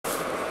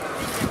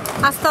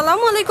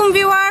আসসালামু আলাইকুম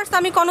ভিউয়ার্স,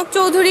 আমি কনক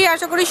চৌধুরী।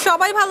 আশা করি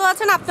সবাই ভালো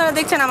আছেন। আপনারা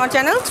দেখছেন আমার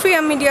channel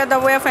 3M media the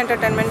way of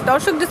entertainment.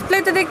 দর্শক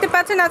ডিসপ্লেতে দেখতে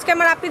পাচ্ছেন আজকে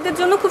আমার আপনাদের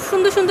জন্য খুব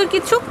সুন্দর সুন্দর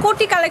কিছু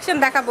কোটি কালেকশন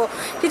দেখাবো।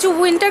 কিছু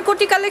উইন্টার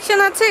কোটি কালেকশন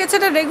আছে,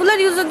 এছাড়া রেগুলার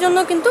ইউজের জন্য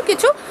কিন্তু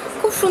কিছু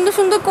খুব সুন্দর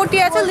সুন্দর কোটি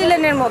আছে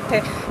লিলেনের মধ্যে।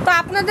 তো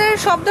আপনাদের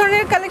সব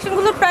ধরনের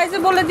কালেকশনগুলোর প্রাইসে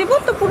বলে দিব,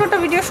 তো পুরোটা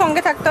ভিডিও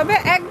সঙ্গে থাকতে হবে।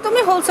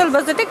 একদমই হোলসেল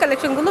বাজেটে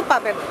কালেকশনগুলো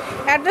পাবেন।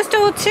 অ্যাড্রেসটা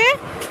হচ্ছে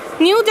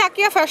নিউ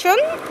জাকিয়া ফ্যাশন।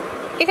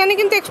 এখানে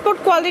কিন্তু এক্সপোর্ট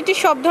কোয়ালিটি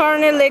সব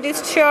ধরনের ladies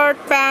shirt,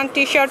 pant,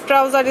 T shirt,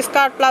 trouser,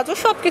 skirt, palazzo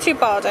সব কিছুই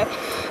পাওয়া যায়।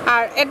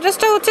 আর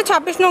অ্যাড্রেসটা হচ্ছে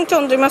 26 নং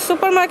চন্দ্রিমা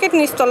সুপার মার্কেট,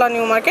 নিচতলা,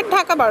 নিউ মার্কেট,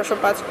 ঢাকা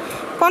 1205।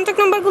 কন্ট্যাক্ট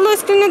নাম্বারগুলো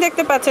স্ক্রিনে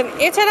দেখতে পাচ্ছেন।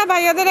 এছাড়া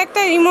ভাইয়াদের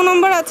একটা ইমো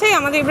নাম্বার আছে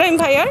আমাদের ইব্রাহিম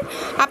ভাইয়ার।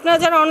 আপনারা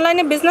যারা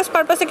অনলাইনে বিজনেস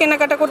পারপাসে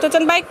কেনাকাটা করতে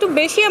চান বা একটু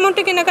বেশি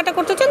অ্যামাউন্টে কেনাকাটা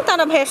করতে চান,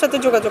 তারা ভাইয়ার সাথে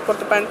যোগাযোগ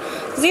করতে পারেন।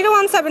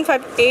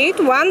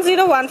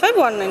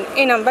 01758101519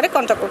 এই নাম্বারে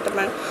কন্ট্যাক্ট করতে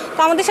পারেন। তো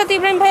আমাদের সাথে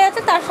ইব্রাহিম ভাই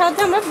আছে, তার সাথে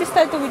আমরা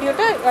বিস্তারিত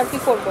ভিডিওটা আর কি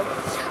করবো।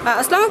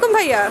 আসসালামু আলাইকুম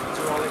ভাইয়া,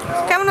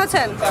 কেমন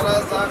আছেন?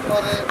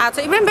 আচ্ছা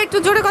ইব্রাহিম ভাই, একটু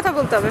জোরে কথা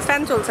বলতে হবে,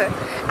 ফ্যান চলছে।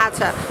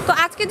 আচ্ছা, তো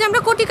আজকে যে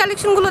আমরা কোটি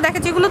কালেকশনগুলো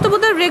দেখেছি, এগুলো তো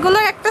বোধহয়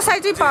রেগুলার একটা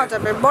সাইজেই পাওয়া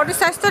যাবে, বডি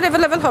সাইজ তো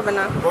অ্যাভেলেবেল হবে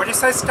না? বডি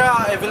সাইজটা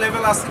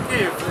অ্যাভেলেবেল আছে কি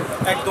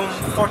একদম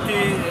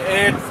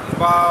 48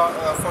 বা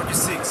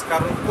 46,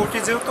 কারণ কোটি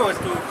যেহেতু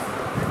একটু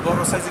বড়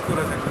সাইজে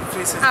করে থাকে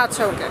ফ্রি সাইজ।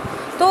 আচ্ছা ওকে,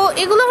 তো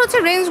এগুলো হচ্ছে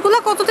রেঞ্জগুলো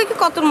কত থেকে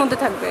কতর মধ্যে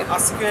থাকবে?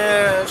 আজকে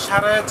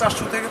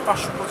 450 থেকে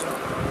 500 পর্যন্ত।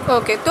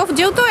 ওকে, তো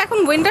যেহেতু এখন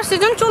উইন্টার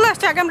সিজন চলে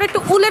আসছে, আগে আমরা একটু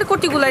উলের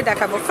কোটিগুলাই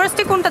দেখাবো।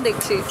 ফার্স্টে কোনটা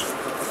দেখছি?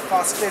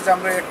 ফার্স্টে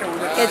আমরা একটা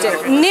উলের এই যে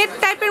নেট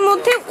টাইপের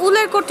মধ্যে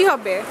উলের কোটি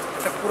হবে,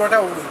 এটা পুরোটা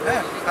উল।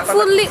 হ্যাঁ,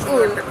 ফুললি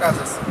উল। কাজ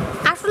আছে।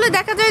 আসলে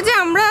দেখা যায় যে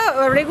আমরা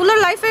রেগুলার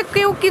লাইফে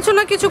কেউ কিছু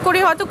না কিছু করি,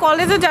 হয়তো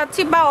কলেজে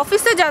যাচ্ছি বা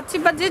অফিসে যাচ্ছি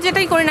বা যে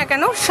যেটাই করি না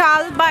কেন,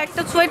 শাল বা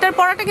একটা সোয়েটার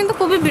পরাটা কিন্তু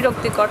খুবই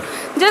বিরক্তিকর।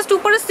 জাস্ট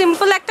উপরে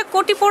সিম্পল একটা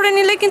কোটি পরে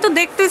নিলে কিন্তু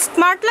দেখতে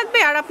স্মার্ট লাগবে,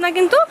 আর আপনার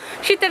কিন্তু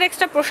শীতের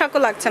এক্সট্রা পোশাকও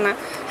লাগছে না।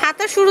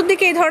 হাতের শুরুর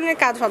দিকে এই ধরনের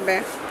কাজ হবে,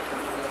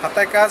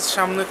 হাতায় কাজ,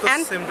 সামনে তো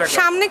সেম কাজ।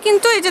 সামনে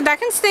কিন্তু এই যে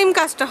দেখেন সেম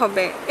কাজটা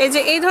হবে, এই যে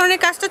এই ধরনের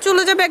কাজটা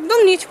চলে যাবে একদম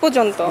নিচ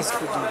পর্যন্ত,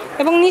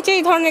 এবং নিচে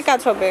এই ধরনের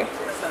কাজ হবে।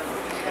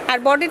 আর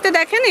বডিতে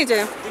দেখেন এই যে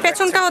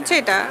পেছনটা হচ্ছে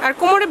এটা, আর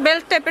কোমরে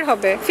বেল্ট টাইপের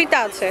হবে, ফিতা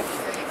আছে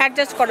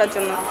অ্যাডজাস্ট করার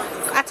জন্য।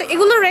 আচ্ছা,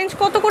 এগুলোর রেঞ্জ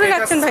কত করে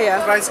রাখছেন ভাইয়া?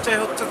 প্রাইসটাই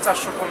হচ্ছে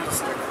 450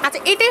 টাকা। আচ্ছা,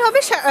 এটাই হবে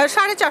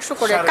 450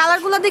 করে।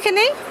 কালারগুলো দেখে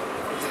নেই,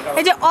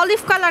 এই যে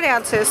অলিভ কালারে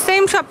আছে,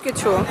 সেম সব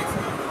কিছু।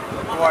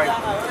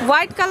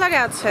 হোয়াইট কালারে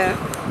আছে,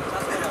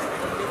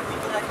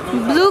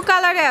 ব্লু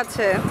কালারে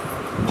আছে,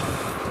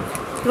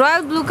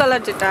 রয়্যাল ব্লু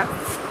কালার যেটা,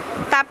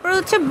 তারপর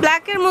হচ্ছে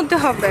ব্ল্যাকের মধ্যে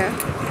হবে,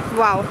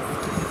 ওয়াও।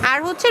 আর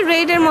হচ্ছে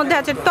রেডের মধ্যে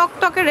আছে,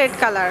 টকটকে রেড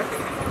কালার।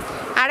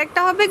 আরেকটা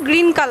হবে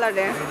গ্রিন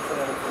কালারে।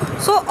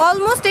 সো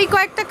অলমোস্ট এই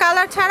কয়েকটা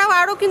কালার ছাড়াও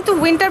আরও কিন্তু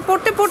উইন্টার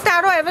পড়তে পড়তে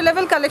আরও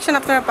অ্যাভেলেবেল কালেকশন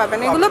আপনারা পাবেন।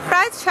 এগুলো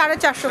প্রাইস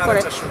 450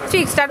 করে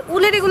ফিক্সড। আর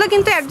উলের এগুলো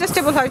কিন্তু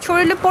অ্যাডজাস্টেবল হয়,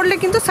 শরীরে পড়লে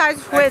কিন্তু সাইজ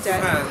হয়ে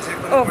যায়।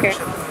 ওকে,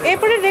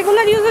 এরপরে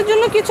রেগুলার ইউজের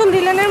জন্য কিছু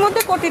লিলেনের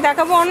মধ্যে কোটি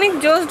দেখাবো, অনেক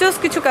জোস জোস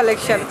কিছু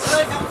কালেকশন।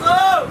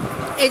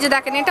 এই যে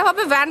দেখেন, এটা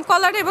হবে ভ্যান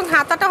কলার এবং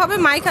হাতাটা হবে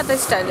মাইক হাতের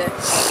স্টাইলে।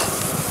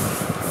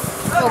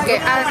 ওকে,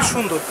 আর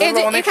এই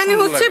যে এখানে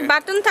হচ্ছে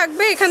বাটন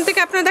থাকবে, এখান থেকে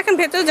আপনারা দেখেন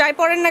ভেতরে যাই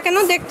পড়েন না কেন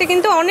দেখতে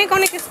কিন্তু অনেক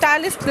অনেক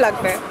স্টাইলিস্ট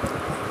লাগবে।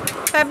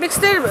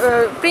 ফ্যাব্রিক্সের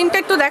প্রিন্টটা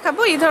একটু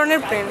দেখাবো, এই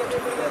ধরনের প্রিন্ট,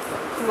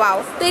 ওয়াও।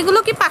 তো এগুলো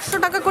কি 500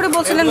 টাকা করে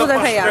বলছিলেন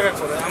বোধহয় ভাইয়া?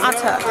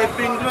 আচ্ছা, এই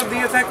প্রিন্টগুলো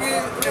দিয়ে থাকি,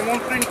 এমন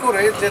প্রিন্ট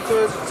করে যেহেতু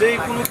যেই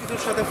কোনো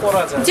কিছুর সাথে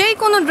পরা যায়, যেই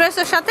কোনো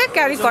ড্রেসের সাথে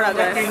ক্যারি করা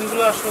যায়।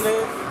 প্রিন্টগুলো আসলে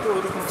একটু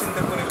ওইরকম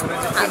চিন্তা করে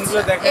যে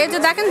প্রিন্টগুলো দেখেন, এই যে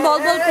দেখেন বল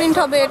বল প্রিন্ট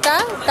হবে এটা।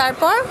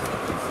 তারপর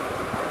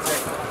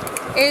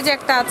এই যে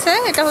একটা আছে,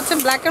 এটা হচ্ছে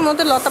ব্ল্যাকের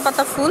মধ্যে লতা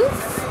পাতা ফুল,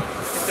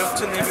 এটা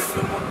হচ্ছে নেভি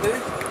ব্লুর মধ্যে।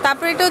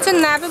 তারপর এটা হচ্ছে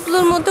নেভি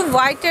ব্লুর মধ্যে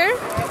হোয়াইটের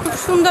খুব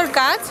সুন্দর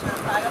কাজ।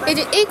 এই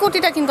যে এই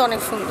কোটিটা কিন্তু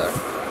অনেক সুন্দর,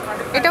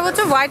 এটা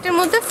হচ্ছে হোয়াইটের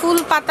মধ্যে ফুল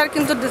পাতার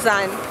কিন্তু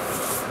ডিজাইন।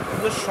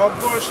 সব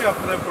বয়সে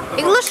আপনারা পড়তে পারবেন,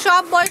 এগুলো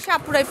সব বয়সে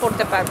আপুরাই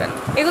পড়তে পারবেন।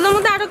 এগুলোর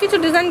মধ্যে আরো কিছু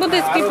ডিজাইন বোধ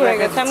স্কিপ হয়ে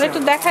গেছে, আমরা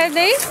একটু দেখায়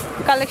দেই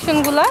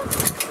কালেকশনগুলো।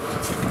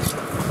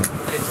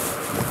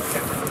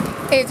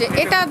 এই যে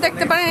এটা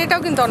দেখতে পারেন,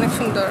 এটাও কিন্তু অনেক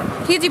সুন্দর,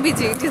 হিজি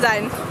বিজি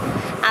ডিজাইন।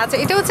 আচ্ছা,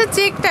 এটা হচ্ছে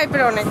চেক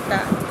টাইপের অনেকটা।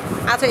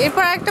 আচ্ছা,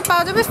 এরপর আরেকটা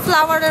পাওয়া যাবে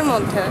ফ্লাওয়ারের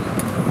মধ্যে।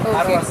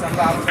 ওকে,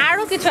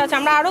 আরও কিছু আছে,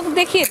 আমরা আরও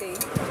দেখিয়ে দিই।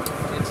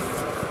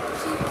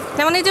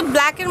 যেমন এই যে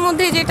ব্ল্যাকের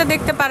মধ্যে এই যে এটা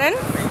দেখতে পারেন।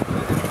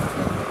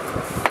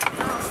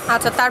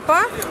 আচ্ছা,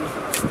 তারপর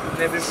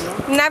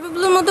নেভি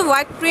ব্লুর মধ্যে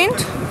হোয়াইট প্রিন্ট।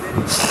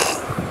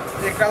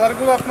 এই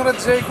কালারগুলো আপনারা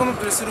যে কোনো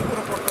ড্রেসের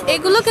উপরে পড়তে পারবেন।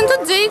 এগুলো কিন্তু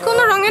যেই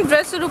কোনো রঙের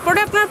ড্রেসের উপরে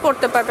আপনারা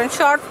পরতে পারবেন,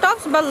 শর্ট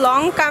টপস বা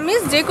লং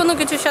কামিজ যে কোনো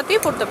কিছুর সাথেই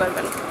পরতে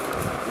পারবেন।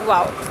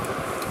 ওয়াও,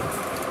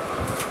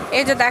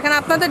 এই যে দেখেন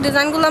আপনাদের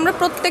ডিজাইনগুলো আমরা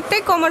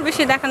প্রত্যেকটাই কমার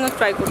বেশি দেখানোর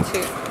ট্রাই করছি।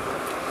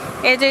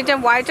 এই যে এটা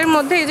হোয়াইটের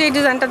মধ্যে এই যে এই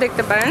ডিজাইনটা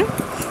দেখতে পারেন।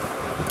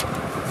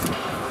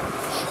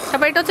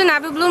 তারপর এটা হচ্ছে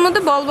নেভি ব্লুর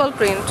মধ্যে বল বল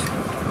প্রিন্ট।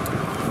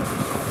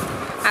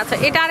 আচ্ছা,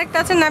 এটা আরেকটা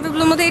আছে নেভি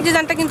ব্লুর মধ্যে, এই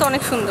ডিজাইনটা কিন্তু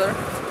অনেক সুন্দর।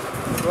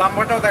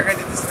 লম্বাটাও দেখাই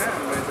দিতেছে, হ্যাঁ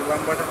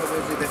লম্বাটা হবে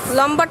যে দেখুন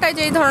লম্বাটাই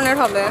যে এই ধরনের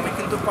হবে। আমি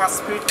কিন্তু 5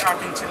 ফিট 8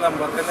 ইঞ্চি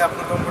লম্বা, তাহলে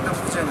আপনি লম্বাটা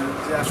বুঝেন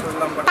যে আসলে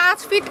লম্বাটা 5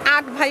 ফিট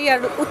 8 ভাই আর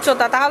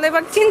উচ্চতা, তাহলে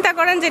এবার চিন্তা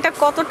করেন যে এটা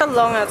কতটা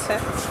লং আছে।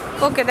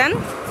 ওকে দেন,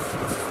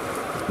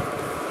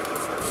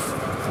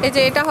 এই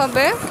যে এটা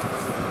হবে,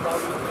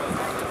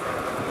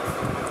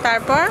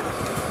 তারপর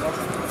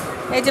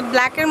এই যে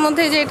ব্ল্যাকের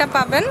মধ্যে যে এটা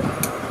পাবেন।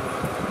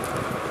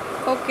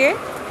 ওকে,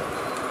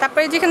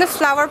 তারপরে যেখানে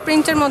ফ্লাওয়ার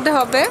প্রিন্টের মধ্যে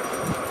হবে,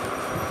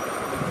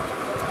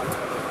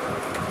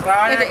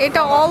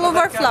 এটা অল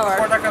ওভার ফ্লাওয়ার।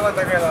 কত টাকা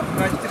দেখাইলাম?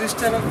 প্রায় 30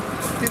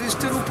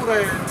 টার উপরে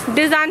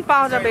ডিজাইন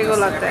পাওয়া যাবে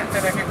এগুলোতে।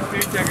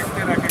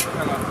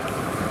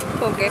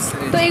 ওকে,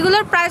 তো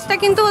এগুলোর প্রাইসটা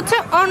কিন্তু হচ্ছে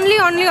অনলি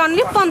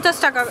 50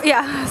 টাকা,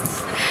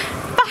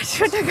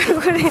 500 টাকা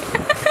করে,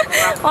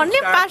 অনলি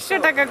 500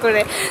 টাকা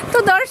করে। তো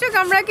দর্শক,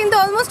 আমরা কিন্তু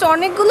অলমোস্ট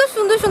অনেকগুলো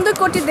সুন্দর সুন্দর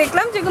কোটি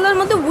দেখলাম, যেগুলোর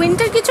মধ্যে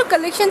উইন্টার কিছু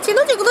কালেকশন ছিল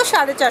যেগুলো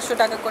 450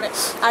 টাকা করে,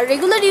 আর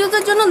রেগুলার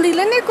ইউজের জন্য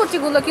লিলেনের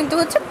কোটিগুলো কিন্তু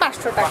হচ্ছে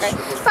 500 টাকায়।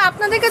 তো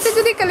আপনাদের কাছে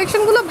যদি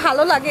কালেকশনগুলো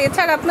ভালো লাগে,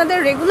 এছাড়া আপনাদের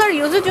রেগুলার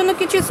ইউজের জন্য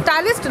কিছু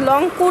stylist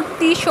long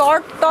kurti,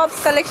 short tops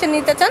collection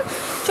নিতে চান,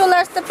 চলে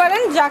আসতে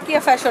পারেন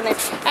জাকিয়া ফ্যাশনে।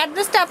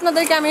 অ্যাড্রেসটা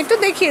আপনাদেরকে আমি একটু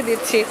দেখিয়ে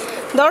দিচ্ছি।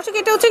 দর্শক,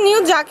 এটা হচ্ছে নিউ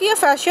জাকিয়া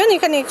ফ্যাশন।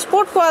 এখানে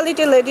export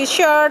quality ladies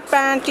shirt,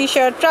 pant, T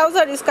shirt,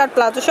 trouser, skirt,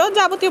 palazzo সহ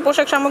যাবতীয়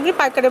পোশাক সামগ্রী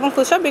পাইকারি এবং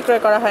খুচরা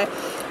বিক্রয় করা হয়।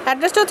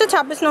 অ্যাড্রেসটা হচ্ছে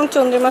 26 নং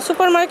চন্দ্রিমা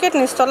সুপার মার্কেট,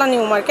 নিচতলা,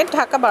 নিউ মার্কেট,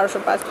 ঢাকা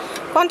 1205।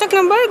 কন্ট্যাক্ট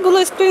নাম্বারগুলো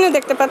স্ক্রিনে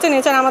দেখতে পাচ্ছেন।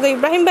 এছাড়া আমাদের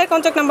ইব্রাহিম ভাইয়ের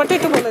কন্ট্যাক্ট নাম্বারটা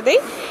একটু বলে দিই,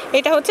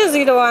 এটা হচ্ছে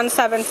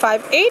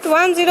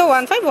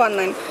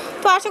 01758101519।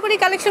 তো আশা করি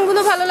কালেকশনগুলো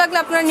ভালো লাগলে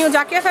আপনারা নিউ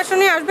জাকিয়া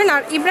ফ্যাশনে আসবেন,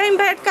 আর ইব্রাহিম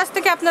ভাইয়ের কাছ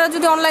থেকে আপনারা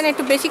যদি অনলাইনে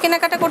একটু বেশি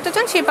কেনাকাটা করতে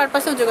চান, সেই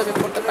পারপাসেও যোগাযোগ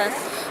করতে পারেন।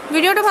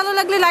 ভিডিওটা ভালো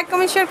লাগলে লাইক,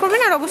 কমেন্ট, শেয়ার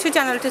করবেন, আর অবশ্যই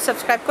চ্যানেলটি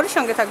সাবস্ক্রাইব করে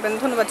সঙ্গে থাকবেন।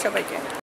 ধন্যবাদ সবাইকে।